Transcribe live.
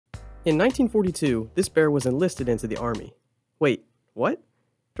In 1942, this bear was enlisted into the army. Wait, what?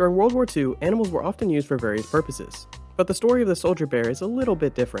 During World War II, animals were often used for various purposes. But the story of the soldier bear is a little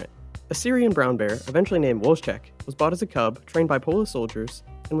bit different. A Syrian brown bear, eventually named Wojtek, was bought as a cub, trained by Polish soldiers,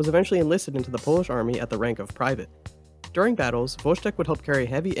 and was eventually enlisted into the Polish army at the rank of private. During battles, Wojtek would help carry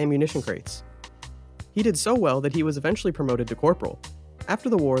heavy ammunition crates. He did so well that he was eventually promoted to corporal.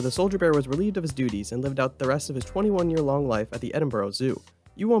 After the war, the soldier bear was relieved of his duties and lived out the rest of his 21-year-long life at the Edinburgh Zoo.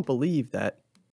 You won't believe that